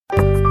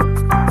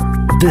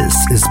This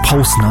is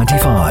Pulse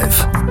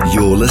 95.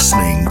 You're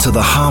listening to the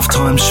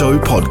Halftime Show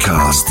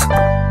podcast.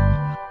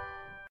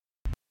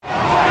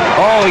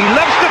 Oh, he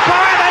loves the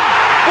fire then.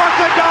 What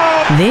a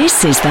goal!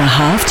 This is the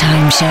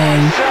Halftime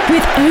Show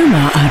with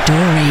Omar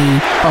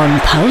Adori on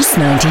Pulse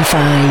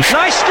 95.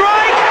 Nice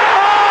strike!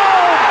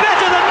 Oh,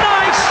 better than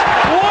nice!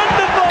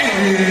 Wonderful!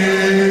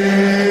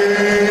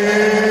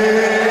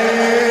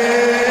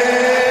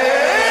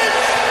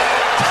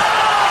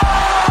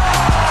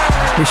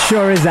 It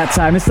sure is that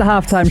time. It's the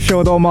Halftime Show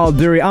with Omar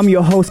Duri. I'm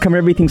your host, covering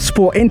everything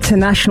sport,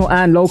 international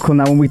and local.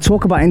 Now, when we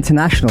talk about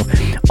international,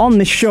 on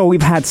this show,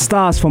 we've had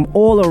stars from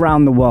all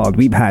around the world.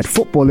 We've had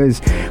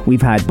footballers,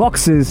 we've had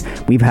boxers,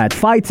 we've had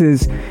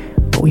fighters,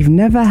 but we've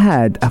never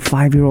had a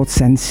 5-year-old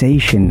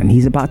sensation, and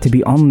he's about to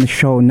be on the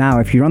show now.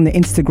 If you're on the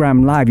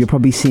Instagram Live, you're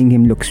probably seeing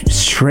him look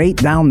straight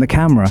down the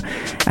camera,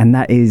 and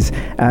that is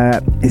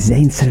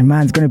Zayn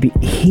Salman's going to be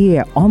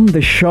here on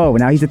the show.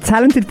 Now, he's a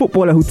talented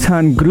footballer who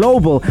turned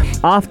global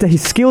after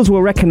his skills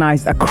were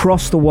recognized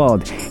across the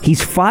world.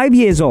 He's 5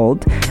 years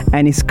old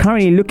and is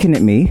currently looking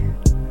at me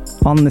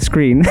on the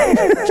screen.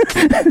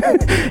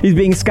 He's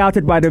being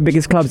scouted by the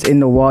biggest clubs in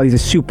the world. He's a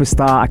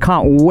superstar. I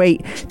can't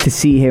wait to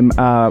see him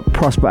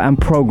prosper and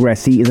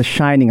progress. He is a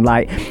shining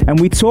light. And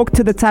we talked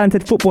to the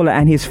talented footballer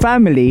and his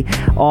family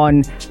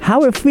on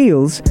how it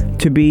feels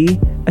to be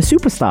a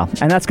superstar.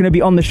 And that's going to be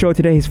on the show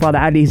today. His father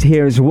Ali is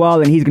here as well,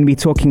 and he's going to be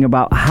talking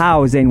about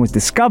how Zayn was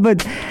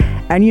discovered.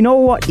 And you know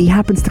what? He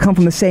happens to come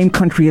from the same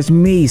country as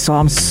me, so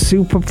I'm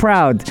super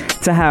proud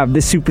to have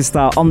this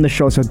superstar on the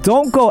show. So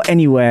don't go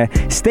anywhere.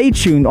 Stay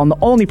tuned on the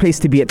only place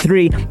to be at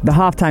 3, the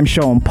Halftime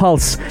Show on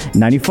Pulse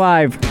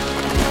 95.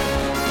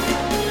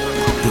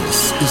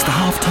 This is the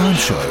Halftime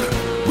Show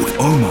with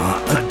Omar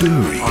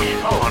Aduri.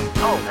 On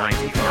Pulse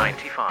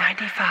 95.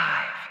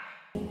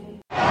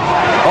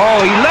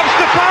 Oh, he loves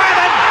the fire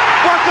then.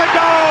 What a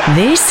goal!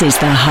 This is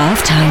the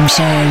Halftime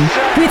Show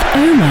with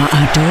Omar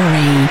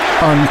Adori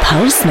on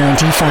Pulse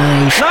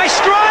 95. Nice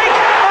strike!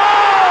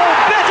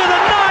 Oh, better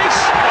than nice!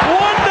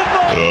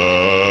 Wonderful!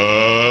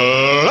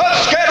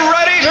 Let's get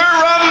ready to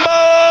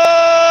rumble!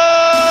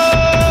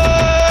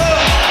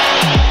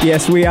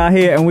 Yes, we are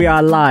here and we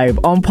are live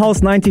on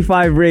Pulse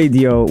 95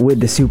 Radio with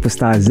the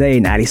superstar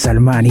Zayn Ali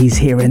Salman. He's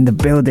here in the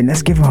building.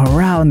 Let's give him a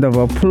round of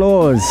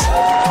applause.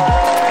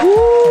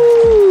 Woo!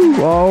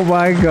 Oh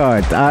my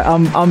God.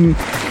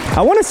 I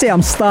want to say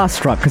I'm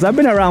starstruck because I've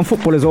been around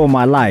footballers all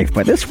my life,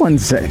 but this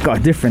one's got a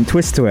different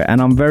twist to it,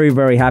 and I'm very,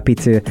 very happy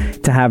to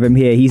have him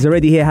here. He's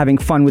already here having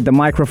fun with the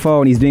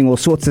microphone. He's doing all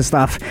sorts of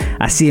stuff.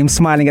 I see him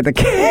smiling at the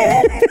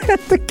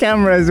the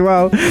camera as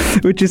well,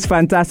 which is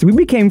fantastic. We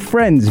became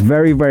friends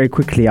very, very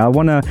quickly. I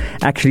want to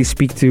actually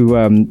speak to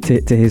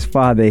his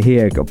father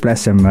here. God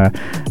bless him.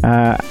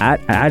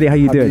 Ali, how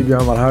you doing?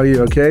 How are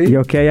you? Okay? You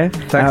okay, yeah?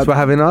 Thanks for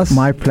having us.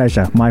 My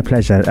pleasure.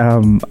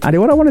 Ali,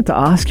 what I wanted to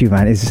ask you,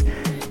 man, is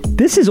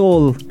this is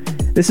all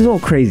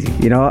crazy,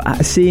 you know,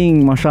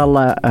 seeing,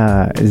 mashallah,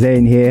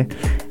 Zayn here.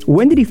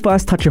 When did he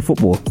first touch a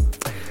football?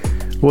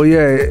 Well,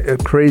 yeah,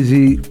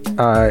 crazy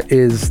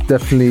is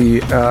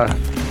definitely,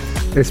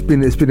 it's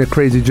been a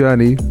crazy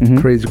journey,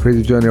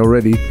 crazy journey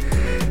already.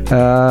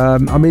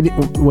 I mean,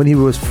 when he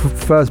was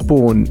first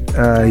born,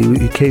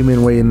 he came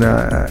in weighing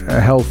a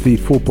healthy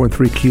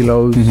 4.3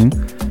 kilos,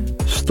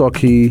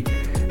 stocky.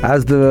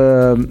 As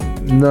the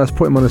nurse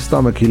put him on his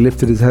stomach, he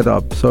lifted his head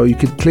up. So you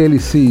could clearly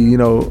see, you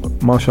know,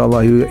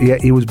 mashallah,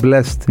 he was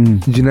blessed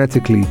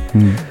genetically.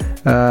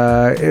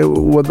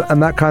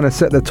 And that kind of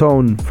set the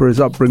tone for his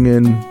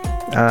upbringing.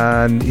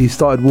 And he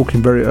started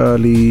walking very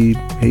early.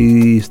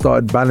 He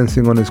started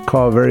balancing on his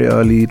car very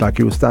early, like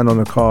he would stand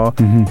on a car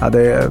at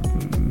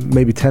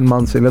maybe 10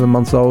 months, 11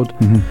 months old.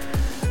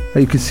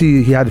 You can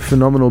see he had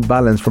phenomenal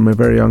balance from a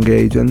very young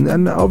age,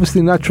 and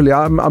obviously, naturally,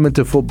 I'm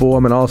into football.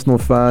 I'm an Arsenal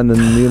fan, and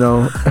you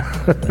know.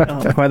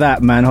 For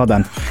that, man, hold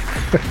on.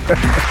 We'll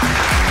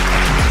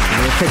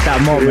take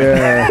that moment.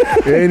 Yeah,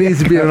 it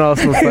needs to be an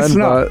Arsenal fan,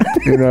 but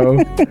you know,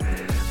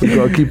 we've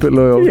got to keep it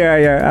loyal.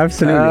 Yeah,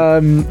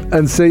 absolutely.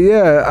 And so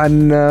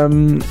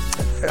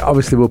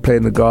obviously we'll play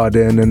in the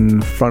garden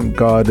and front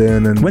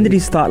garden. And when did he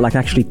start like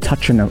actually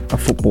touching a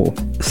football?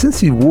 Since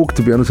he walked,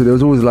 to be honest with you, there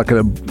was always like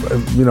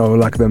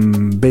like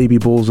them baby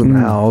balls in the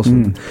house,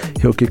 and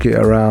he'll kick it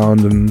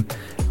around. And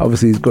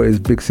obviously he's got his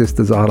big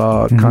sister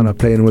Zahra kind of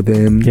playing with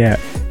him. Yeah,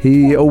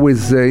 he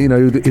always he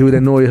would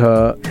annoy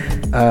her,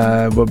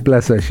 but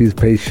bless her, she's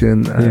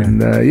patient.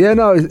 And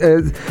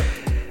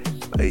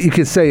you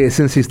could say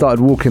since he started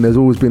walking, there's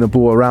always been a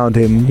ball around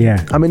him.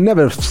 Yeah, I mean,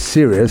 never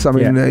serious. I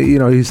mean,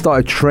 he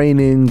started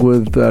training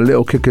with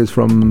little kickers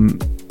from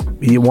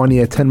 1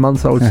 year 10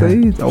 months, I would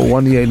say, or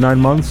 1 year 9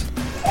 months,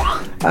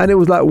 and it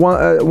was like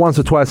once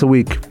or twice a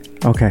week.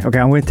 Okay. I'm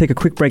going to take a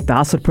quick break. The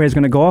Asr prayer is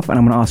going to go off, and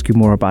I'm going to ask you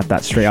more about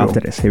that straight after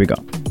this. Here we go.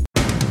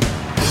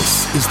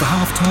 This is the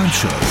Halftime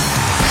Show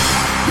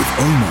with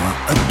Omar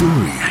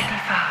Aduri.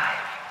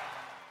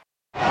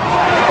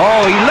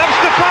 Oh, he loves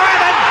the fire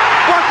then.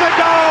 What a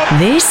goal!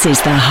 This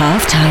is the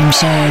Halftime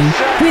Show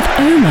with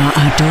Omar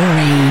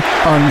Adori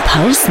on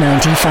Pulse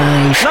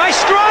 95. Nice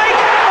strike!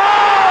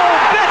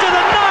 Oh, better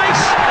than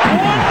nice!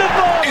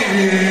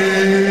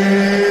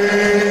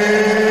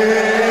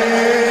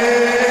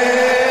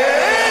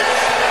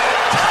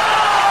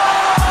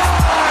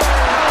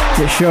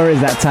 sure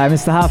is that time.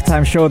 It's the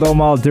halftime show with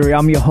Omar Duri.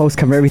 I'm your host,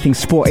 cover everything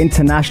sport,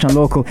 international,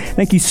 local.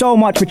 Thank you so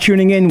much for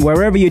tuning in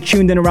wherever you're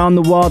tuned in around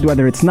the world,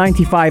 whether it's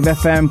 95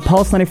 FM,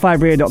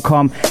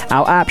 pulse95radio.com,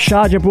 our app,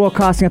 Sharjah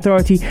Broadcasting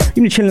Authority.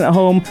 You're chilling at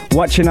home,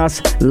 watching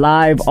us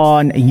live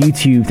on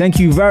YouTube. Thank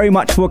you very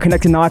much for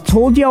connecting. Now, I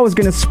told you I was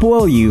going to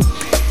spoil you,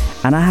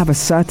 and I have a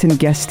certain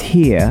guest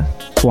here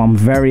who I'm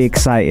very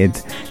excited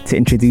to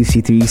introduce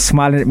you to. He's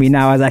smiling at me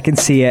now as I can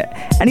see it,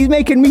 and he's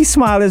making me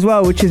smile as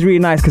well, which is really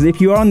nice, because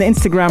if you're on the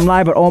Instagram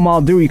live at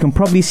Omar Duri, you can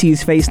probably see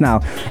his face now,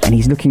 and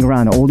he's looking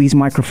around at all these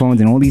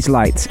microphones and all these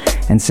lights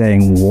and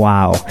saying,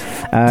 wow.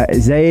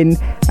 Zayn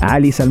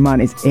Ali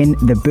Salman is in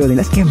the building.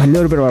 Let's give him a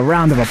little bit of a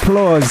round of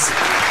applause.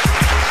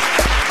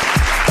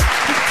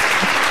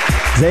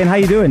 Zayn, how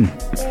you doing?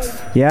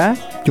 Yeah?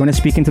 Do you want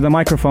to speak into the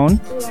microphone?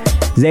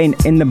 Zayn,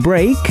 in the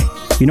break,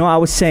 you know what I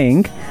was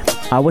saying?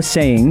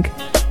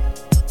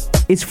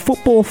 Is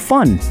football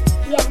fun?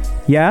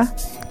 Yeah?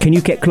 Can you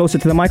get closer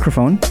to the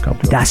microphone?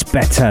 That's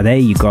better. There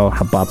you go,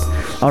 Habab.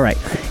 All right.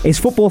 Is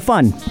football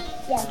fun?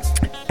 Yes.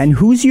 And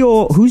who's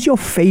your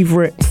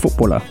favorite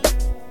footballer?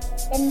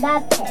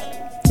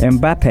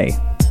 Mbappe.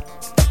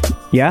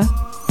 Yeah?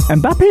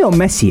 Mbappe or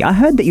Messi? I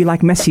heard that you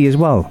like Messi as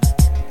well.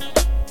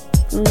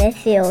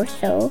 Messi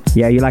also.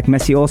 Yeah, you like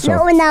Messi also?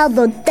 Not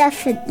Ronaldo.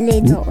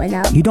 Definitely not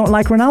Ronaldo. You don't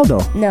like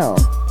Ronaldo? No.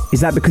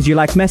 Is that because you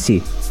like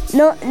Messi?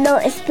 No,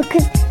 it's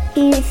because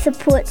he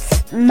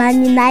supports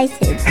Man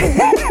United.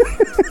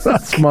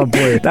 That's my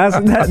boy.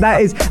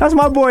 That's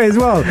my boy as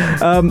well.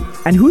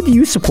 And who do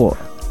you support?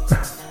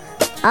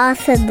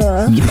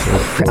 Arsenal.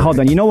 Hold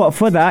on. You know what?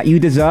 For that, you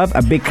deserve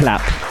a big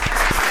clap.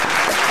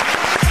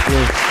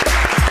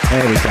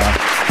 There we go.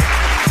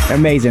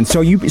 Amazing.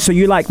 So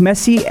you like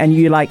Messi and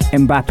you like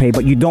Mbappe,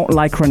 but you don't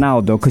like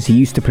Ronaldo because he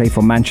used to play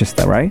for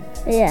Manchester, right?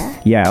 Yeah.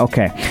 Yeah.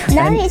 Okay.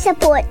 Now he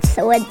supports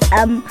with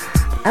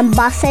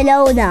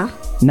Barcelona.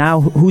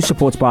 Now who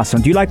supports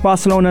Barcelona? Do you like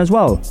Barcelona as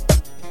well?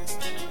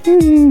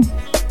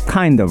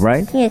 Kind of,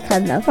 right? Yeah,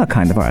 kind of. Oh,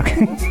 kind of. All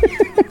right.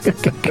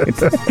 Good.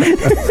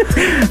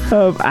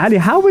 Ali,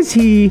 how was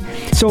he?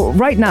 So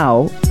right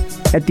now,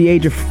 at the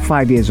age of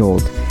 5 years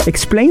old,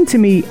 explain to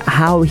me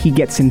how he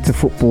gets into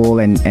football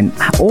and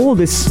all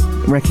this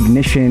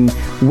recognition.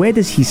 Where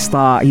does he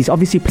start? He's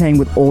obviously playing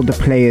with older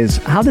players.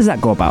 How does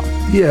that go about?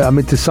 Yeah, I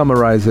mean, to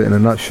summarize it in a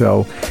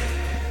nutshell,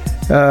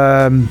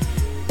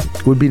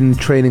 we've been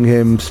training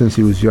him since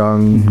he was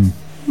young,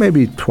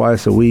 maybe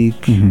twice a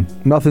week,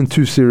 nothing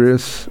too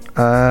serious.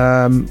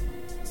 I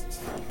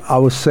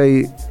would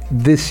say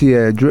this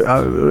year,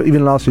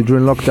 even last year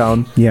during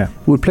lockdown,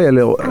 we'd play a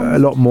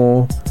lot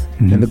more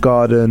in the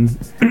garden.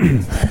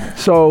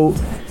 So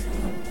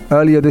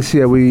earlier this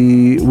year,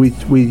 we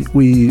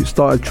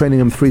started training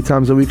him 3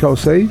 times a week, I would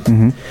say.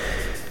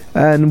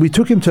 And we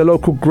took him to a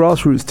local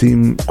grassroots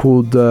team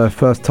called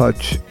First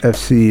Touch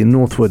FC in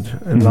Northwood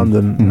in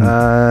London.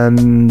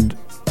 And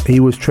he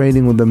was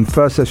training with them.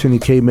 First session he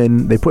came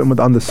in, they put him with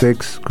under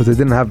 6 because they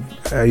didn't have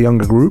a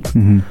younger group.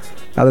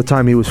 At the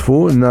time he was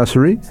 4 in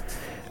nursery.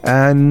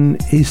 And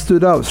he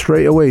stood out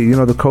straight away. You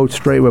know, the coach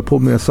straight away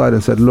pulled me aside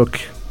and said, look,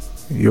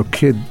 your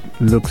kid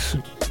looks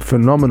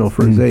phenomenal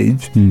for his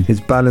age, his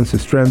balance,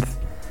 his strength.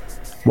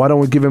 Why don't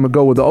we give him a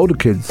go with the older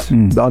kids,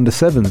 the under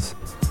 7s?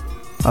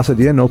 I said,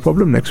 yeah, no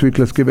problem. Next week,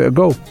 let's give it a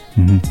go.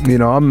 You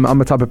know, I'm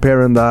a type of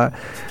parent that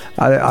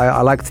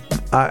I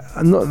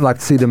not like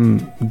to see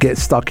them get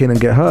stuck in and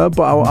get hurt,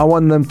 but I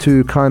want them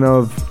to kind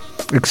of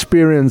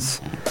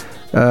experience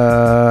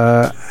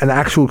an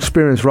actual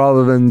experience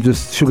rather than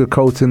just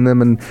sugarcoating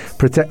them and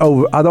protect. I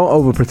don't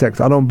overprotect.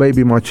 I don't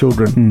baby my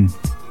children.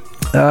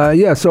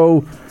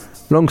 So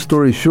long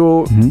story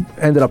short,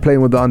 ended up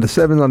playing with the under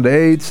 7s, under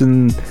 8s,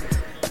 and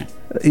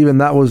even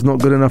that was not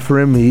good enough for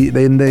him.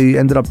 They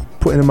ended up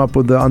putting him up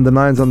with the under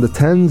 9s, under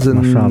 10s,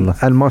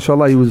 and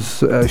mashallah, he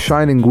was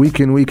shining week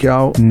in, week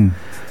out.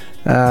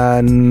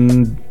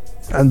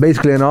 And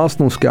basically an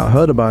Arsenal scout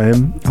heard about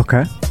him.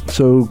 Okay.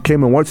 So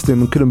came and watched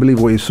him and couldn't believe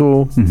what he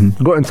saw.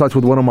 Got in touch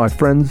with one of my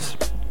friends,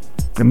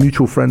 a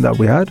mutual friend that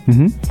we had.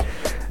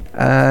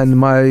 And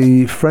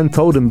my friend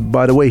told him,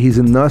 by the way, he's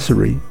in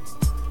nursery.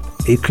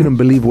 He couldn't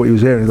believe what he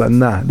was hearing. He's like,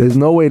 nah, there's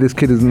no way this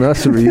kid is in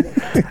nursery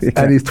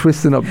and he's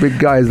twisting up big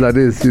guys like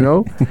this, you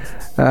know?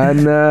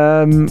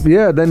 And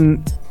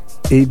then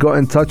he got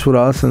in touch with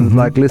us and was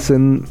like,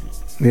 listen,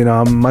 you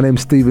know, my name's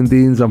Stephen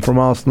Deans, I'm from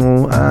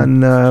Arsenal,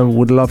 and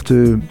would love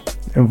to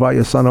invite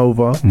your son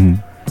over.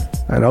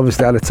 And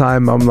obviously at the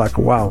time I'm like,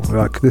 wow,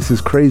 like this is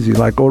crazy,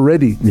 like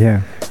already.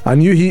 Yeah. I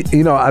knew he,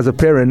 you know, as a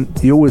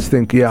parent, you always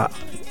think,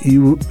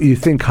 you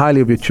think highly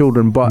of your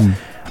children, but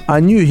I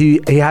knew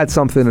he had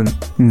something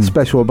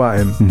special about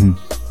him.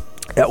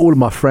 All of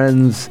my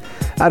friends,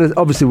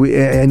 obviously,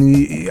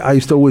 I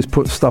used to always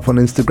put stuff on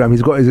Instagram.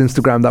 He's got his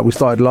Instagram that we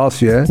started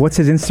last year. What's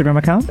his Instagram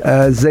account?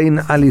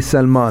 Zayn Ali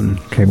Salman.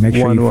 Okay, make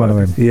sure you follow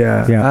him.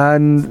 Yeah.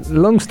 And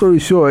long story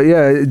short,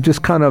 it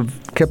just kind of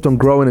kept on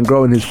growing and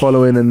growing his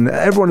following. And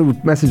everyone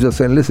would message us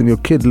saying, listen, your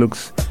kid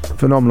looks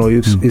phenomenal.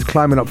 He's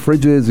climbing up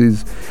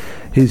fridges.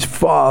 He's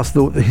fast.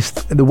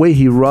 The way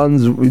he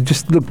runs, it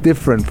just looked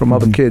different from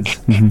other kids.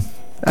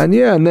 And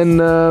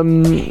then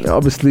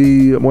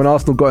obviously when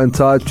Arsenal got in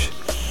touch,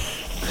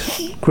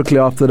 quickly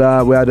after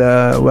that we had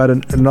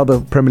another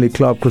Premier League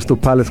club, Crystal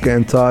Palace, get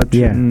in touch.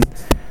 Yeah. And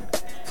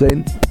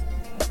Zayn,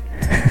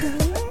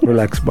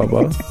 relax,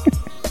 Baba.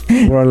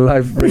 We're on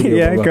live radio.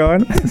 Yeah, Baba. go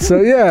on. So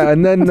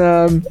and then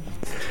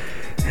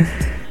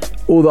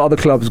all the other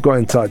clubs got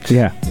in touch.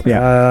 Yeah.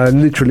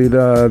 Literally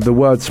the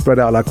word spread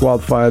out like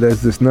wildfire.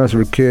 There's this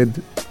nursery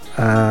kid,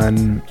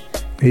 and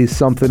he's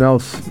something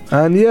else.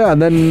 And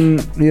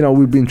then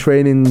we've been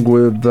training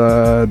with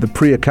the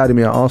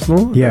pre-academy at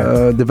Arsenal,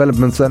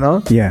 development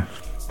center. Yeah.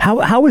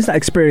 How was that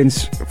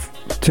experience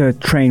to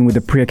train with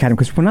the pre-academy?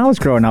 Because when I was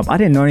growing up, I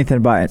didn't know anything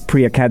about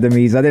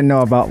pre-academies. I didn't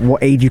know about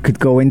what age you could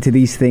go into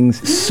these things.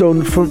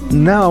 So from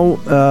now,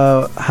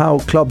 how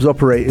clubs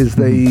operate is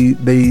they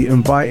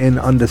invite in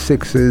under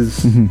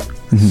 6s.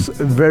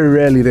 Very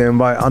rarely they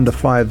invite under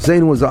 5.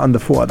 Zayn was at under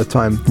 4 at the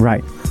time.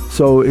 Right.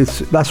 So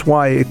that's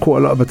why it caught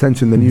a lot of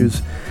attention in the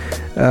news.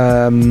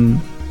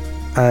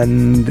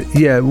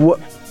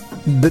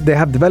 They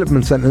have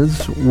development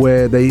centers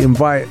where they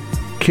invite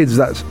kids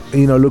that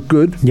look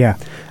good. Yeah.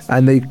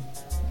 And they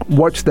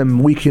watch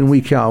them week in,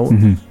 week out,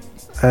 in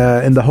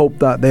the hope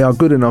that they are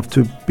good enough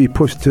to be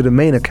pushed to the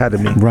main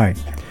academy. Right.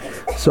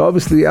 So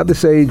obviously at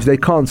this age they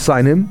can't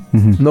sign him.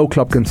 No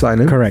club can sign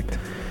him. Correct.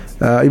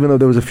 Even though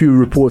there was a few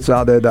reports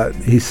out there that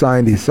he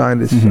signed. It's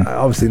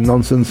obviously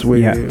nonsense.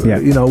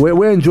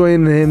 We're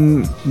enjoying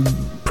him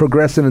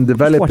progressing and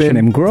developing. Just watching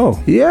him grow.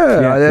 At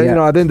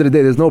the end of the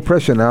day, there's no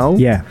pressure now.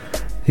 Yeah.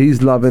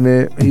 He's loving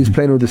it. He's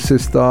playing with his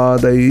sister.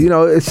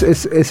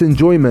 It's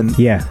enjoyment.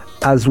 Yeah.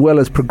 As well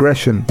as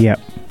progression. Yeah.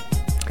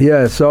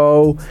 Yeah.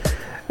 So,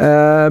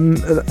 and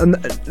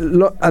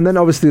then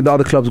obviously the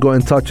other clubs got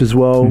in touch as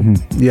well.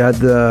 You had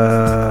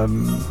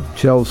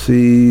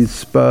Chelsea,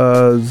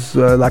 Spurs,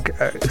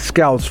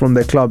 scouts from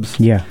their clubs.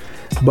 Yeah.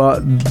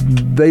 But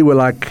they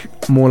were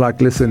more like,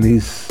 listen,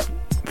 he's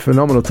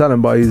phenomenal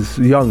talent, but he's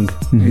young.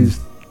 He's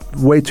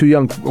way too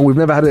young. We've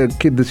never had a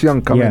kid this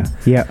young come in.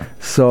 Yeah.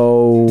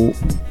 So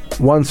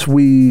once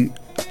we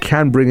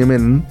can bring him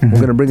in, we're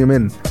going to bring him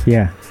in.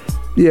 Yeah.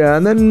 Yeah,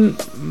 and then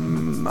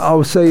I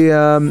would say,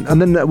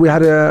 and then we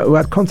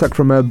had contact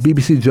from a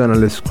BBC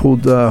journalist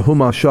called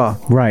Huma Shah.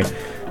 Right.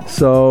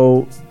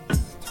 So.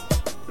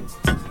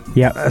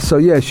 Yeah.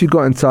 She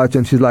got in touch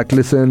and she's like,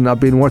 listen, I've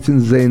been watching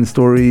Zayn's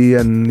story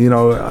and,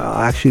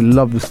 I actually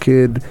love this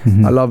kid.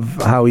 I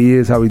love how he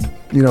is, how he,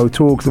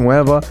 talks and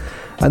whatever.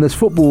 And this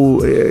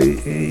football,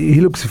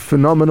 he looks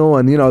phenomenal.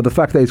 And, the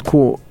fact that he's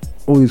caught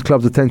all these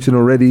clubs' attention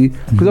already,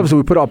 because obviously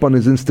we put it up on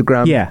his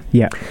Instagram.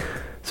 Yeah.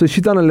 So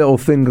she's done a little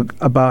thing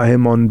about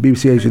him on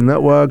BBC Asian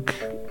Network.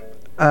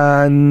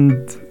 And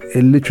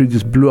it literally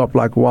just blew up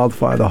like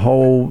wildfire.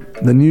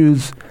 The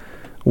news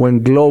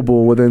went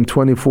global within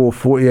 24,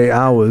 48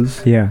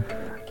 hours. Yeah.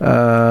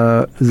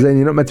 Zayn,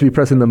 you're not meant to be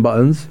pressing them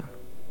buttons.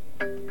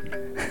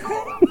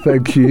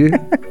 Thank you.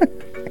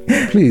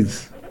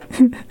 Please.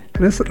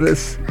 Let's.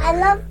 I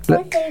love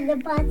pressing the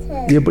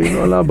button. Yeah, but you're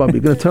not allowed, Bobby.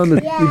 You're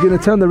gonna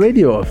turn the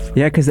radio off.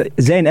 Yeah, because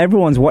Zayn,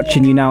 everyone's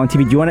watching you now on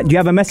TV. Do you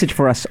have a message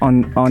for us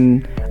on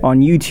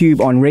YouTube,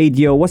 on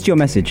radio? What's your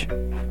message?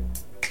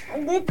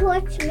 I'm going to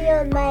watch me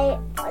on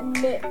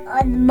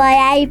my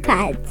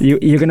iPad.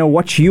 You're going to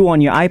watch you on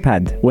your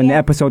iPad when the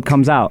episode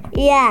comes out?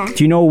 Yeah.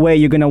 Do you know where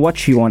you're going to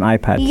watch you on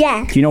iPad?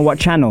 Yeah. Do you know what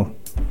channel?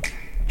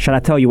 Shall I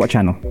tell you what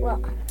channel?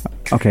 What?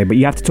 Okay, but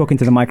you have to talk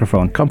into the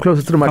microphone. Come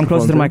closer to the microphone. Come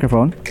closer to the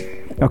microphone.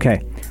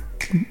 Okay.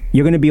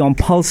 You're going to be on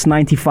Pulse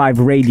 95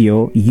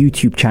 Radio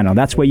YouTube channel.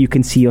 That's where you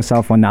can see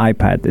yourself on the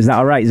iPad. Is that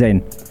all right,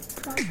 Zayn?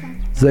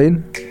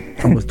 Zayn?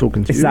 I was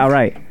talking to you. Is that all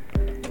right?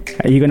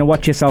 Are you going to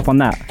watch yourself on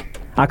that?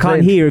 I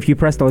can't hear if you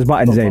press those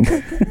buttons, Zayn.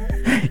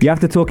 You have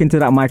to talk into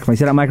that microphone.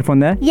 See that microphone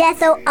there? Yeah,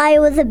 so I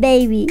was a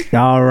baby.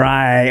 All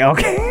right.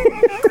 Okay.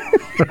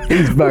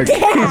 He's back.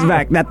 He's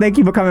back. Now, thank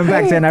you for coming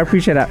back, Zayn. I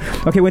appreciate that.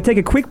 Okay, we'll take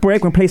a quick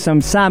break. We'll play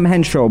some Sam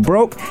Henshaw,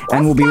 Broke,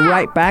 and we'll be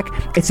right back.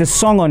 It's a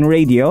song on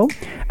radio,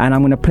 and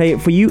I'm going to play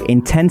it for you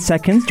in 10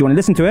 seconds. Do you want to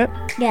listen to it?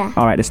 Yeah.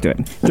 All right, let's do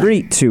it.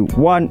 3, 2,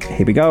 1.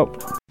 Here we go.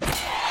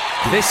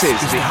 This is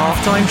the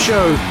halftime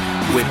show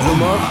with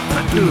Umar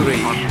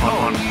Adouri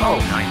on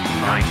Pulse 95.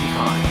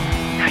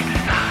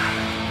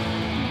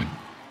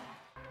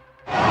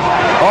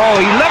 Oh,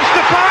 he loves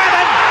the fire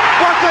then.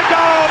 What a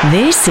goal!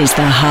 This is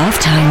the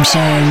halftime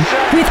show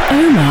with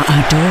Omar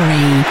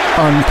Adori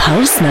on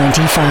Pulse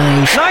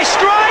 95. Nice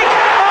strike!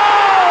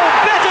 Oh,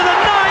 better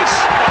than nice!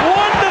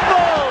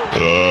 Wonderful!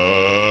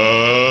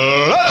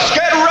 Let's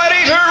get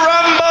ready to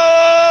rumble!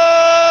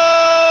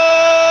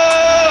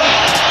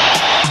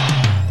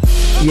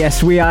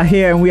 Yes, we are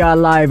here and we are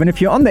live. And if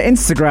you're on the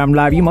Instagram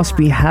live, you must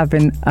be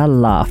having a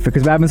laugh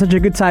because we're having such a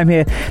good time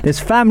here. There's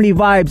family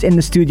vibes in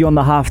the studio on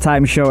the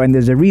halftime show, and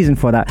there's a reason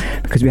for that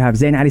because we have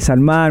Zayn Ali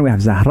Salman, we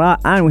have Zahra,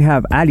 and we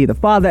have Ali the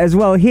father as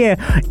well here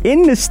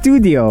in the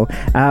studio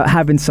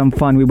having some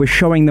fun. We were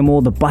showing them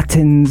all the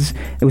buttons.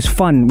 It was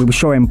fun. We were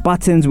showing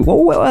buttons.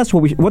 What else?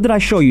 What did I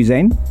show you,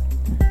 Zayn?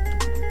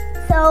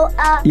 So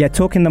Yeah,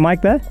 talk in the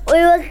mic there.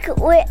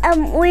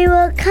 we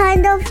were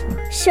kind of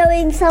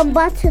showing some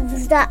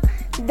buttons that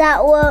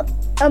were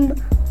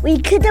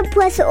we couldn't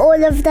press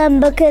all of them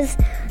because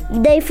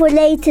they were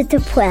later to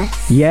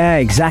press. Yeah,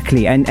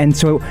 exactly. And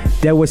so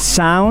there was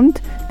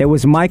sound, there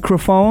was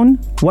microphone.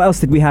 What else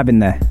did we have in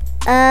there?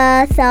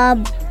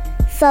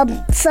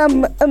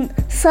 Some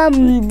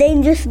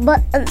dangerous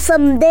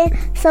some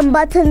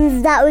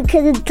buttons that we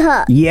couldn't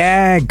touch.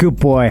 Yeah, good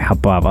boy,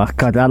 Hababa.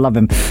 God, I love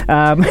him.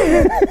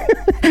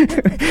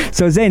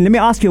 So Zayn, let me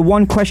ask you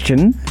one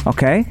question.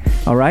 Okay,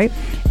 all right.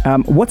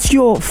 What's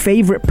your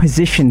favorite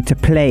position to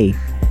play?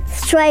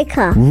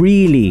 Striker.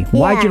 Really?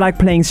 Why do Yeah. you like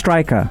playing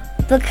striker?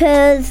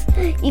 Because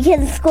you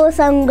can score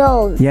some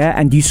goals. Yeah,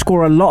 and you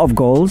score a lot of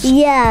goals.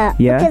 Yeah.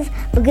 Yeah?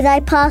 Because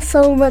I pass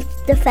so much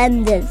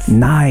defenders.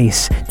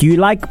 Nice. Do you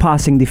like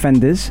passing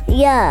defenders?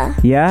 Yeah.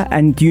 Yeah,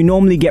 and do you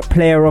normally get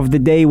player of the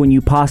day when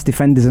you pass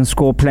defenders and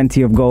score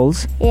plenty of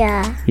goals?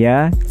 Yeah.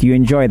 Yeah? Do you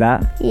enjoy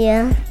that?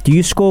 Yeah. Do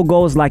you score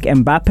goals like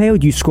Mbappe or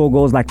do you score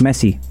goals like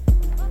Messi?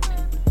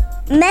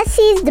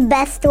 Messi is the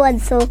best one,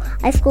 so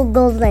I score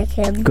goals like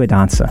him. Good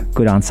answer.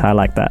 Good answer. I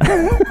like that.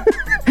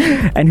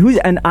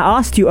 And I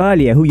asked you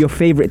earlier who your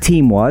favorite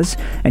team was,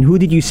 and who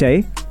did you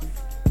say?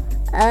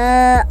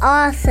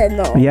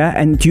 Arsenal. Yeah,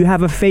 and do you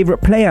have a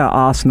favorite player at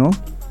Arsenal?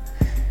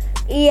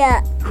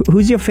 Yeah.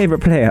 Who's your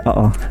favorite player?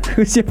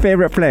 Who's your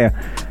favorite player?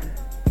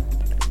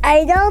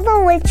 I don't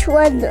know which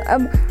one.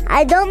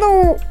 I don't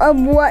know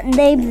what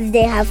names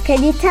they have.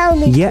 Can you tell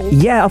me?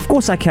 Yeah, of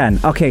course I can.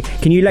 Okay,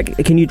 can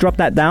you drop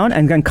that down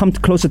and then come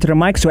closer to the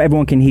mic so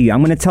everyone can hear you?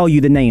 I'm going to tell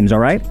you the names, all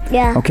right?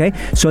 Yeah. Okay,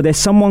 so there's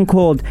someone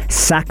called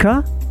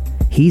Saka.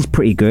 He's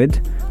pretty good.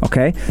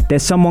 Okay,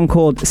 there's someone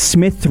called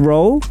Smith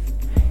Rowe.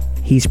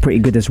 He's pretty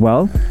good as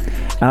well.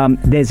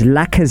 There's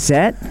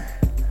Lacazette.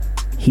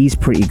 He's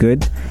pretty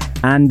good.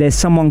 And there's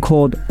someone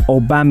called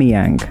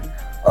Aubameyang.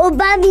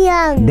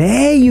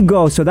 There you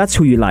go. So that's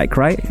who you like,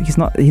 right? He's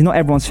not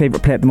everyone's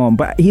favorite player at the moment,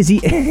 but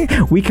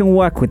we can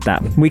work with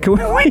that. We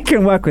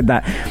can work with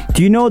that.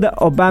 Do you know that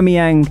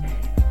Aubameyang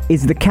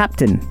is the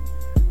captain?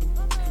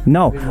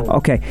 No.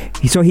 Okay.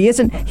 So he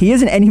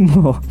isn't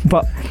anymore,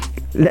 but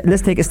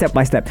let's take it step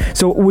by step.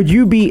 So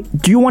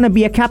do you want to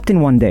be a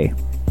captain one day?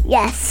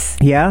 Yes.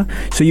 Yeah?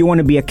 So you want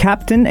to be a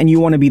captain and you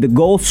want to be the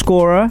goal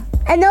scorer?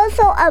 And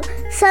also,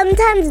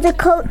 sometimes the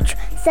coach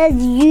says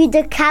you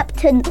the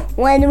captain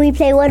when we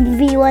play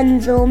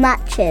 1v1s or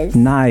matches.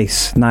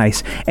 Nice.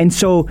 And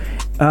so,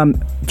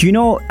 do you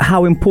know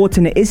how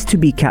important it is to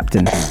be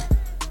captain?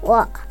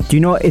 What? Do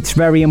you know it's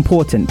very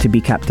important to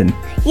be captain?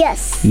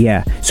 Yes.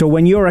 Yeah. So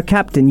when you're a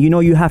captain, you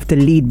know you have to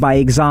lead by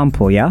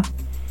example, yeah?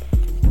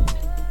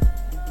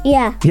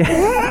 Yeah.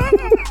 Yeah.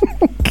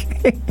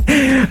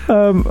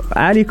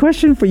 Ali,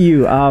 question for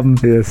you.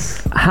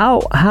 Yes.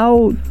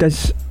 How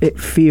does it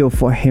feel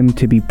for him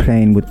to be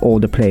playing with all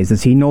the players?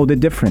 Does he know the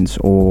difference,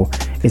 or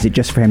is it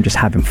just for him just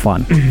having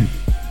fun?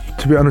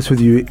 To be honest with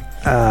you,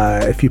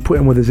 if you put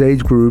him with his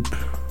age group,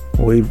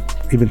 or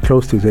even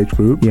close to his age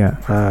group,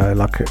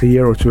 like a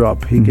year or two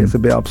up, he gets a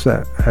bit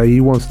upset. He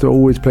wants to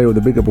always play with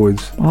the bigger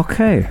boys.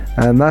 Okay.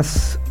 And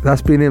that's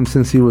been him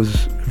since he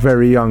was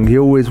very young. He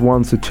always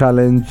wants a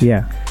challenge.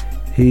 Yeah.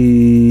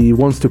 He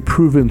wants to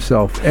prove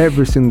himself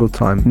every single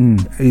time.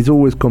 He's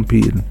always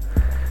competing.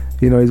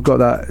 You know, he's got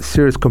that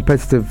serious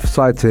competitive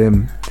side to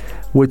him,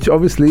 which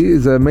obviously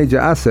is a major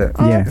asset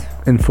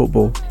in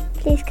football.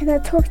 Please, can I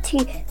talk to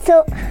you?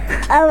 So,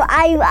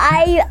 I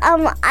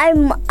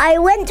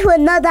went to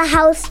another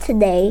house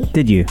today.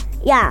 Did you?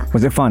 Yeah.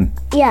 Was it fun?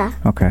 Yeah.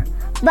 Okay.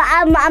 But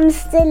I'm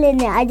still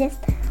in it.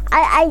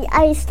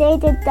 I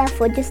stayed in there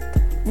for just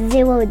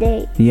 0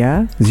 days.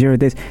 Yeah? 0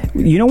 days.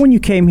 You know when you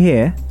came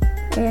here,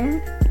 Yeah.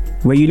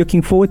 were you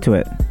looking forward to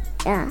it?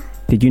 Yeah.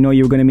 Did you know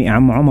you were going to meet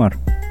Umar?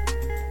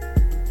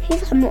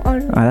 He's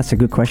Umar. That's a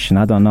good question.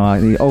 I don't know.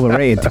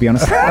 Overrated, to be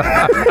honest.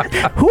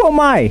 Who am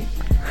I?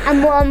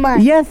 I'm Umar.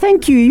 Yeah,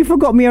 thank you. You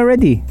forgot me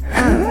already.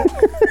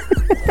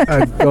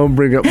 Don't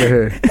bring up the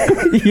hair.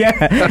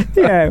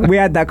 Yeah. We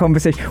had that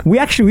conversation.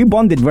 We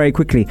bonded very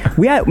quickly.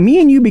 Me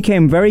and you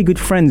became very good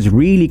friends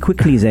really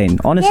quickly, Zayn.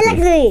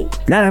 Honestly.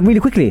 Really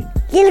quickly.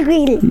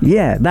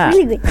 Yeah, that.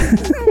 Really.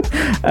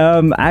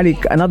 Ali,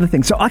 another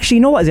thing. So actually,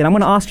 you know what, Zayn? I'm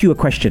going to ask you a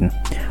question.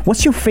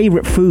 What's your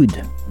favorite food?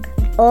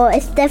 Oh,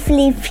 it's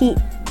definitely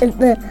It's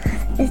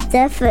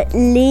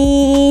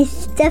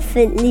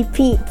definitely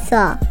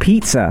pizza.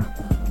 Pizza?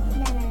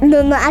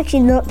 No,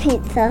 actually not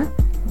pizza.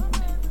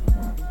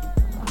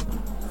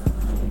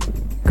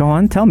 Go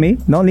on, tell me.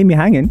 Don't leave me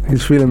hanging.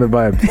 He's feeling the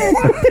vibe.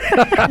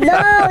 No.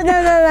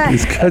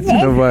 He's catching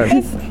the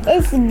vibe.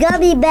 It's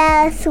gummy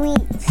bear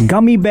sweets.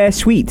 Gummy bear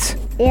sweets?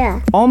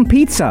 Yeah. On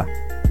pizza?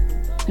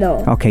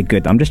 No. Okay,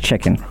 good. I'm just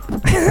checking.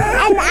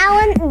 And I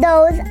want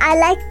those. I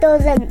like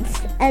those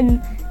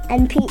and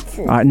pizzas.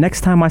 All right,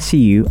 next time I see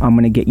you, I'm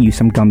going to get you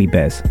some gummy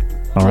bears.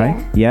 All right?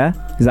 Yeah?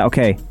 Is that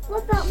okay?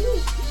 What about me?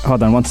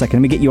 Hold on 1 second.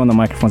 Let me get you on the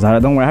microphone.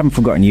 Don't worry, I haven't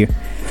forgotten you.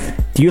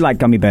 Do you like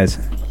gummy bears?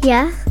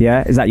 Yeah.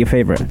 Yeah? Is that your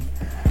favorite?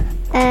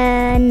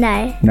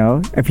 No.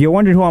 No? If you're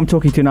wondering who I'm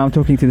talking to now, I'm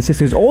talking to the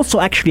sister who's also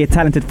actually a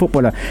talented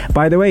footballer.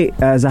 By the way,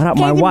 Zahra,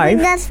 my wife...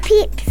 Bring us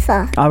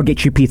pizza. I'll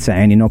get you pizza,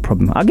 Annie, no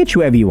problem. I'll get you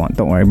whatever you want,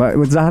 don't worry. But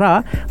with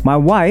Zahra, my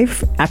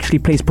wife actually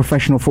plays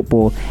professional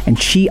football, and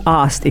she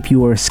asked if you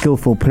were a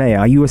skillful player.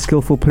 Are you a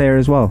skillful player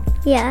as well?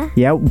 Yeah.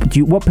 Yeah?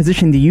 What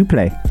position do you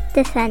play?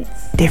 Defense.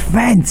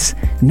 Defense?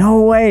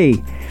 No way.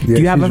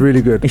 Yeah, she's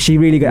really good. Is she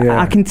really good? Yeah.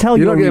 I can tell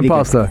You're you're not really getting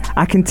past good. her.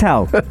 I can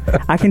tell.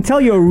 I can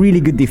tell you're a really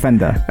good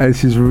defender. And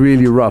she's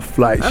really rough.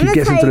 Like, she gonna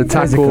gets tell into the you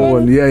tackle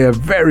something. and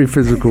very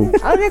physical.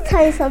 I'm going to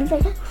tell you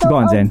something. So, Go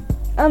on, Zayn.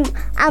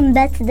 I'm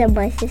better than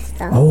my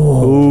sister.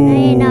 Oh. No,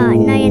 you're not.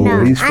 No, you're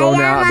not. He's thrown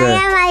it out there.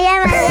 I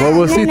am. Well,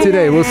 we'll see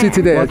today. We'll see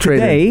today Well, at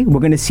training. today, we're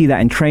going to see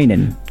that in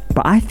training.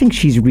 But I think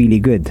she's really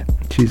good.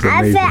 She's I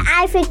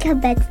amazing. think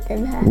I'm better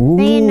than her. Ooh.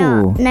 No, you're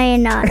not. No, you're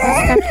not.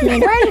 That's definitely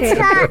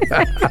not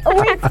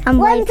true.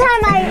 One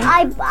time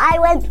I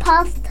went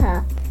past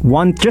her.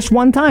 Just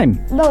one time?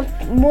 No,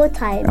 more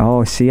times.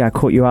 Oh, see, I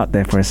caught you out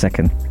there for a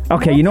second.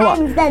 Okay, you know what?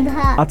 Times than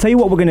her. I'll tell you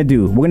what we're going to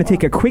do. We're going to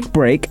take a quick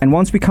break, and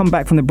once we come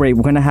back from the break,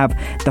 we're going to have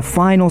the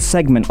final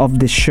segment of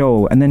this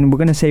show, and then we're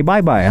going to say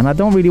bye-bye. And I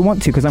don't really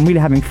want to because I'm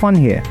really having fun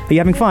here. Are you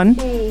having fun?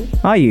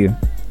 Are you?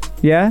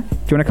 Yeah? Do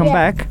you want to come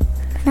back?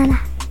 No. Do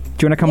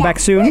you want to come back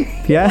soon?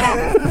 Yeah?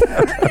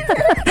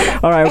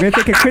 All right, we're going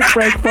to take a quick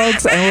break,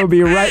 folks, and we'll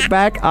be right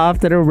back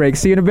after the break.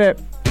 See you in a bit.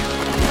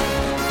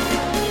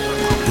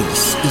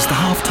 This is the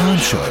halftime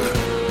show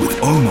with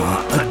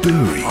Omar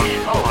Adouri.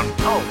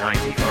 Oh,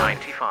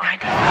 95.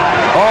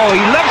 Oh,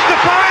 he loves the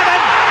fire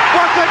then.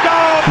 What a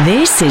goal!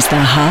 This is the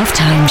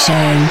halftime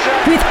show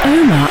with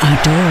Omar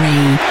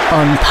Adori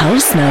on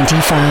Pulse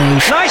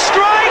 95. Nice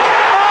strike!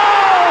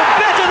 Oh,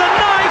 better than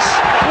nice!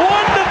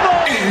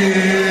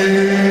 Wonderful!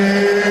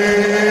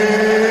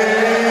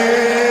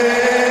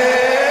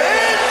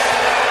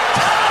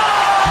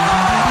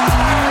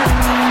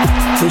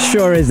 It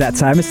sure is that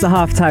time. It's the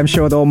halftime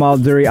show with Omar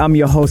Duri. I'm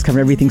your host,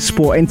 covering everything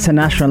sport,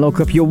 international,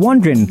 local. If you're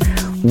wondering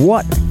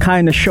what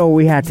kind of show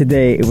we had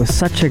today, it was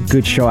such a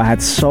good show. I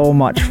had so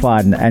much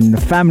fun, and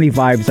the family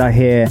vibes are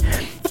here.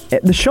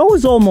 The show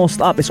is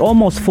almost up. It's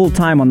almost full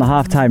time on the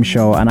halftime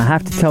show, and I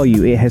have to tell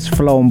you, it has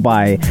flown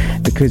by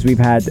because we've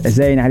had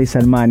Zayn Ali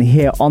Salman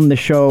here on the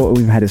show.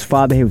 We've had his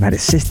father here. We've had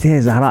his sister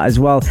here, Zahra, as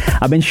well.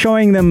 I've been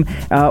showing them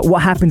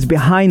what happens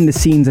behind the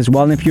scenes as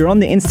well. And if you're on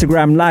the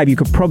Instagram live, you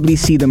could probably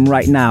see them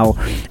right now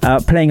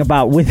playing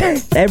about with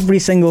every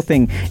single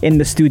thing in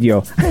the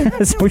studio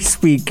as we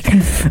speak.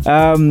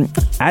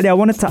 Ali, I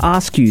wanted to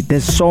ask you,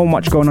 there's so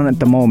much going on at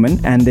the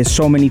moment, and there's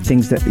so many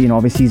things that,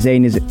 obviously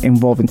Zayn is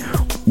involved in.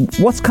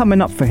 What's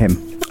coming up for him?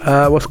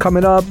 What's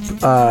coming up?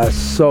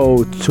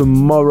 So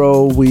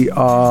tomorrow we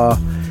are...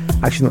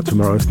 Actually, not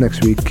tomorrow. It's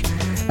next week.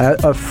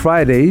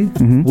 Friday,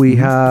 we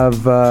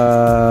have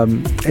live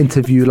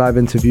interview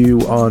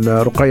on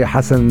Ruqayya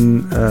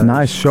Hassan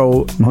Nice.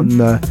 show on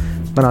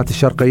Qanat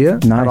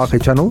al-Sharqiyya, Nice. Iraqi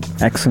channel.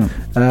 Excellent.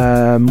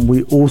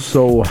 We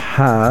also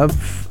have...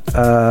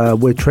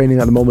 we're training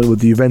at the moment with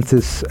the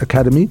Juventus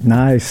Academy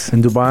Nice.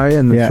 in Dubai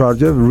and Yeah.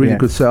 Sharjah. Really Yeah.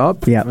 good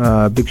setup.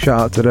 Yeah. Big shout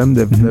out to them.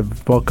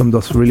 They've welcomed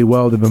us really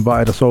well. They've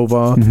invited us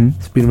over.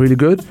 It's been really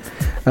good.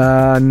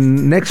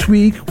 Next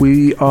week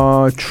we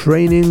are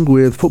training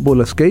with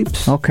Football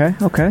Escapes. Okay.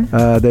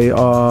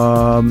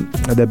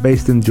 They're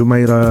based in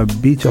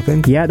Jumeirah Beach, I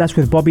think. Yeah, that's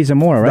with Bobby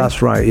Zamora, right?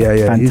 That's right. Yeah.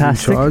 Fantastic.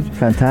 He's in charge.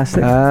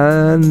 Fantastic.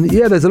 And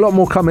yeah, there's a lot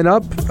more coming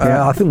up.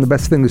 Yeah. I think the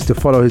best thing is to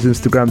follow his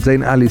Instagram,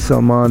 Zayn Ali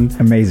Salman.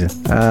 Amazing.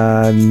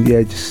 And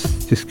yeah,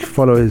 just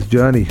follow his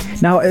journey.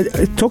 Now,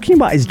 talking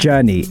about his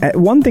journey,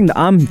 one thing that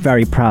I'm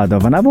very proud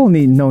of, and I've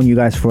only known you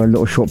guys for a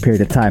little short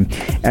period of time,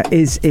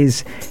 is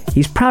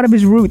he's proud of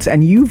his roots,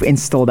 and you've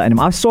installed that in him.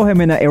 I saw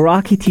him in an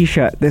Iraqi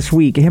t-shirt this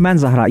week. Him and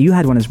Zahra, you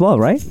had one as well,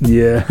 right?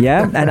 Yeah.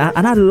 Yeah,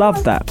 and I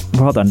love that.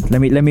 Hold on,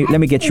 let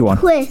me get you one.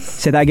 Chris.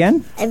 Say that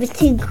again.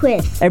 Everything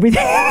Chris.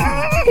 Everything.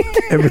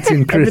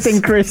 Everything Chris.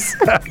 Everything Chris.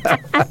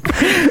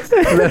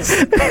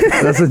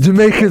 That's a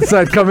Jamaican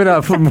side coming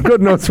out from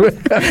God knows where.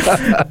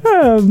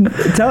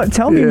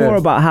 Tell me Yeah. more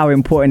about how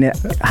important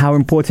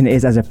it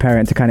is as a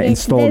parent to kind of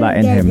install that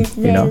in him.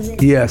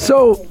 Yeah,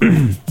 so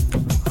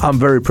I'm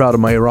very proud of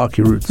my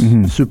Iraqi roots.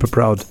 Super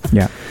proud.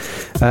 Yeah.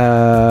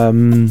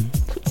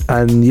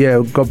 And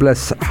yeah, God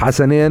bless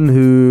Hassanian,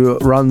 who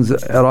runs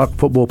Iraq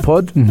Football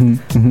Pod,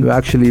 who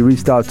actually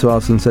reached out to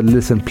us and said,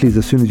 listen, please,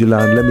 as soon as you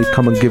land, let me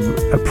come and give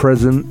a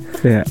present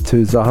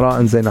to Zahra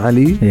and Zayn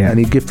Ali. Yeah. And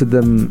he gifted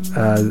them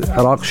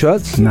Iraq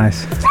shirts.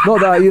 Nice.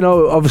 Not that,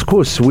 of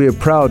course, we're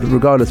proud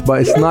regardless,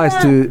 but it's nice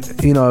to,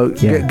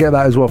 get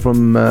that as well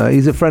from,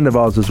 he's a friend of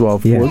ours as well,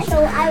 of course. So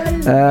I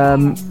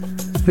will.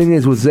 Thing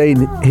is with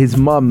Zayn, his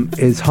mum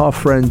is half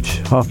French,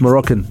 half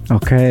Moroccan.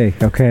 Okay.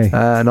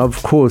 And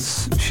of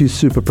course, she's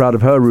super proud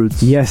of her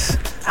roots. Yes.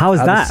 How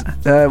is that?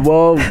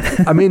 Well,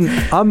 I mean,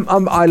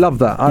 I love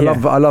that. I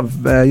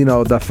love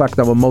the fact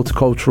that we're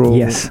multicultural.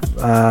 Yes.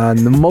 And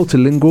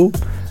multilingual.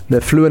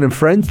 They're fluent in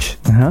French.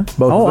 Uh-huh.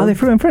 Both of Are them. they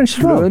fluent in French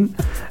as well? Fluent.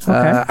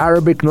 Okay.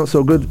 Arabic, not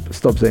so good.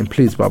 Stop saying,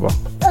 please, Baba.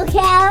 Okay.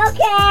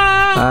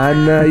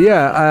 And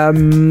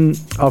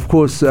of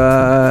course,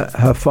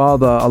 her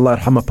father, Allah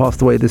yarhamah,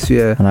 passed away this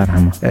year, Allah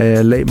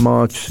yarhamah. late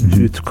March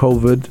due to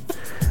COVID.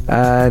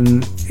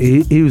 And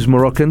he was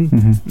Moroccan,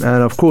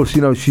 and of course,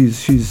 she loves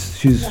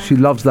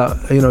that.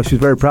 She's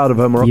very proud of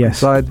her Moroccan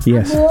side.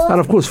 Yes. And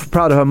of course,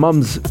 proud of her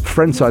mum's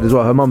French side as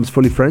well. Her mum's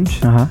fully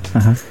French.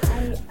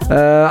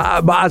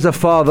 But as a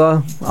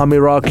father, I'm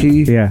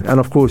Iraqi, and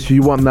of course,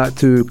 you want that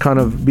to kind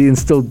of be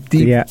instilled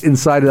deep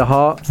inside the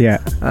heart.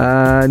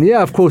 And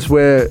of course,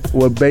 we're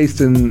based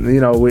in, he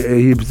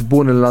was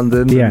born in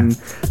London. And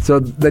so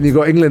then you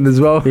got England as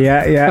well.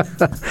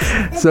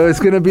 So it's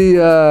going to be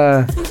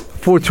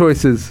 4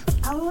 choices.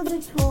 I want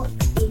to talk.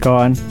 Go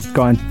on.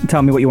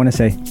 Tell me what you want to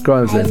say. Go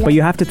on, Zayn. But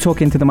you have to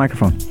talk into the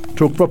microphone.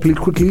 Talk properly,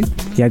 quickly.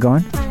 Yeah, go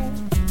on.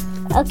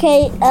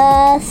 Okay,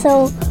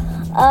 so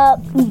I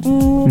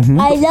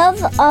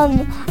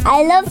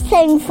love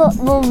playing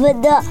football,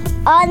 but the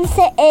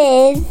answer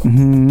is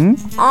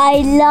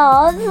I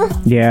love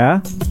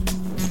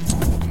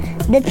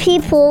the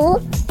people.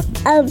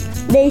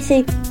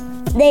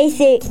 They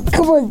say,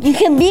 come on, you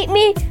can beat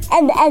me,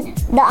 and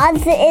the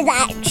answer is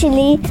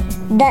actually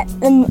that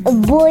a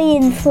boy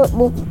in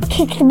football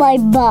kicked my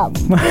bum.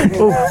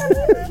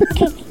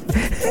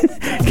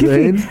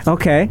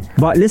 Okay,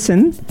 but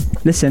listen.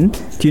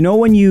 Do you know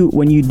when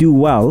you do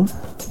well?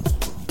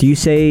 Do you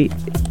say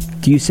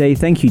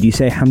thank you? Do you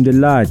say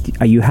alhamdulillah?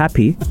 Are you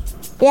happy?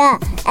 Yeah,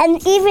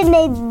 and even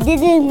they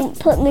didn't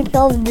put me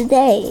player of the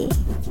day.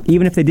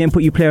 Even if they didn't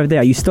put you player of the day,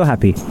 are you still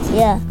happy?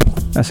 Yeah.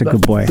 That's a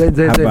good boy.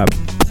 Zayn.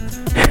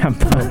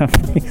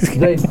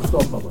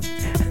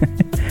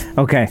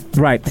 Okay,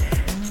 right.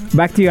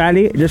 Back to you,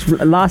 Ali. Just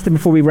last thing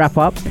before we wrap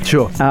up.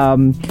 Sure.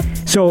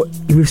 So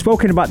we've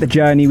spoken about the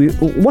journey.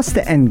 What's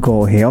the end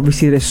goal here?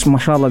 Obviously,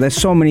 mashallah, there's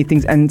so many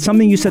things. And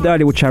something you said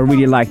earlier, which I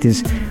really liked,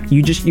 is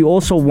you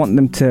also want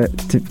them to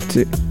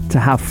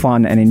have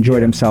fun and enjoy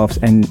themselves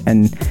and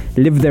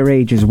live their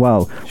age as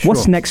well. Sure.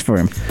 What's next for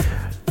him?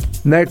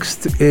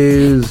 Next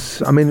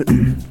is,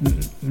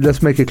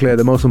 let's make it clear.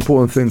 The most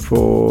important thing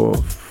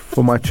for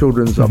my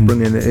children's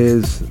upbringing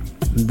is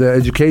their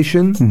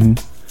education,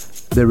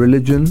 their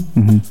religion,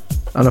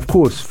 and of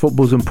course,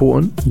 football's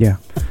important. Yeah.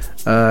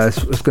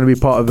 It's going to be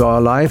part of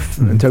our life,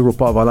 integral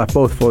part of our life,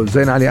 both for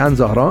Zayn Ali and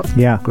Zahra.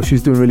 Yeah. Because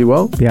she's doing really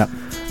well. Yeah.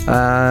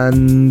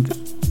 And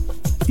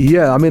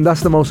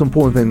that's the most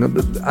important thing.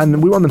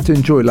 And we want them to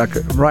enjoy. Like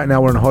right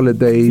now, we're on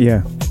holiday.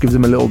 Yeah. Gives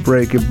them a little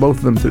break. Give both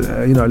of them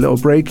a little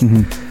break.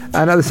 And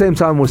at the same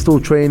time, we're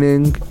still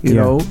training. You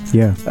know.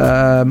 Yeah.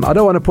 I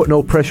don't want to put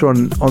no pressure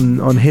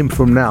on him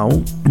from now.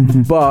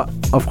 But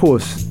of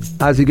course,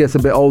 as he gets a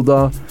bit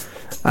older,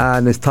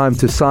 and it's time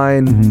to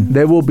sign,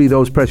 there will be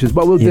those pressures,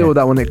 but we'll deal with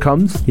that when it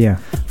comes. Yeah.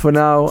 For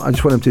now, I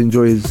just want him to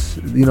enjoy his,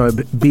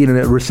 being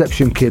a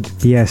reception kid.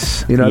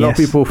 Yes. A lot of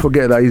people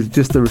forget that he's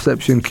just a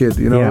reception kid,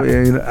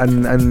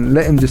 and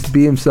let him just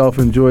be himself,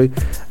 enjoy.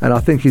 And I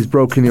think he's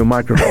broken your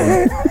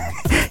microphone.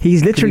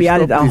 He's literally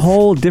added a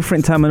whole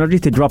different terminology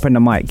to drop in the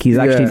mic. He's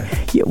actually,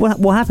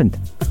 what happened?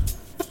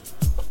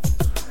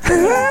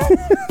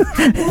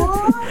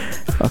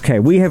 Okay,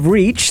 we have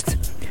reached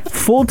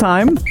full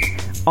time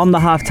on the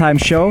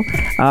halftime show.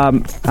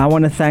 I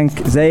want to thank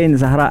Zayn,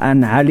 Zahra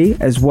and Ali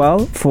as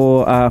well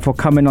for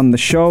coming on the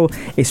show.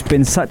 It's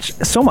been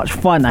so much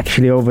fun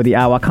actually over the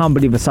hour. I can't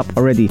believe it's up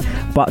already.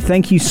 But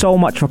thank you so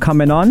much for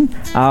coming on.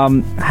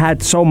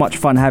 Had so much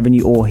fun having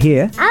you all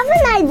here. I have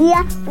an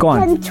idea. Go on.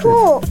 We can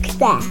talk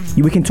there.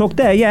 We can talk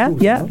there, yeah.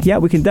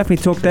 We can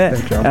definitely talk there.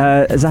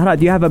 Zahra,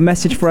 do you have a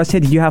message for us here?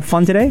 Did you have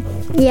fun today?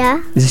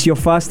 Yeah. Is this your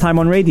first time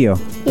on radio?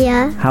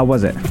 Yeah. How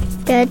was it?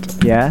 Good.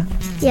 Yeah?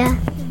 Yeah.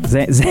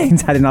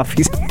 Zayn's had enough.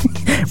 He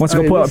wants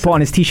to go put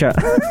on his t-shirt.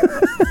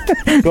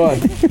 Go on.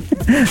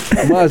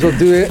 Might as well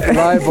do it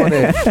live on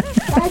it.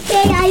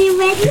 Okay, are you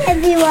ready,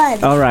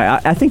 everyone? All right.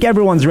 I think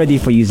everyone's ready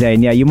for you,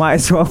 Zayn. Yeah, you might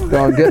as well.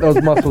 Go on, get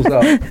those muscles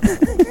out.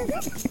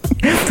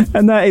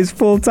 And that is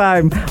full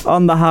time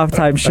on the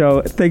halftime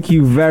show. Thank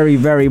you very,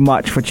 very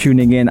much for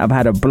tuning in. I've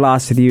had a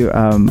blast with you.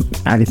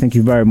 Ali, thank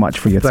you very much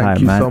for your time, man.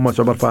 Thank you so much,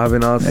 Omar, for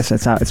having us.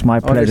 It's my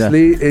pleasure.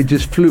 Honestly, it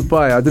just flew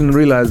by. I didn't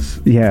realize.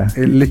 Yeah.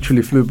 It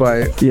literally flew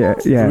by. Yeah.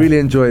 Really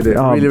enjoyed it.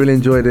 Really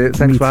enjoyed it.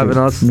 Thanks for having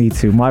us. Me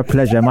too. My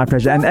pleasure.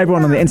 And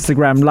everyone on the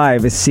Instagram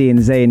live is seeing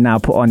Zayn now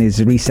put on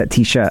his reset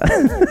t-shirt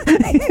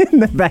in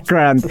the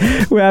background.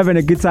 We're having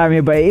a good time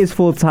here, but it is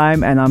full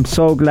time, and I'm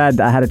so glad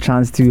that I had a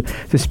chance to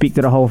speak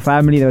to the whole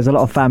family. There was a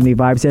lot of family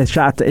vibes there.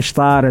 Shout out to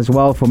Ishtar as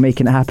well for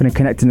making it happen and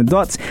connecting the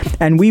dots.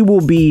 And we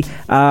will be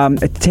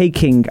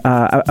taking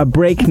a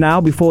break now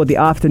before the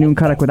afternoon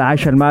karak with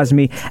Aisha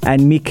Al-Mazmi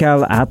and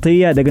Mikael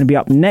Atiyah. They're going to be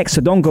up next,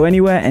 so don't go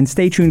anywhere and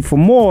stay tuned for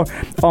more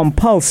on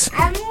Pulse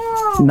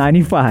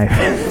 95.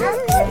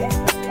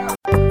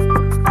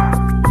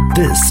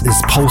 This is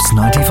Pulse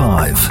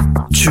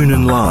 95. Tune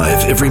in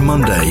live every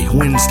Monday,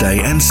 Wednesday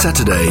and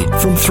Saturday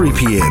from 3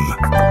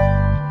 p.m.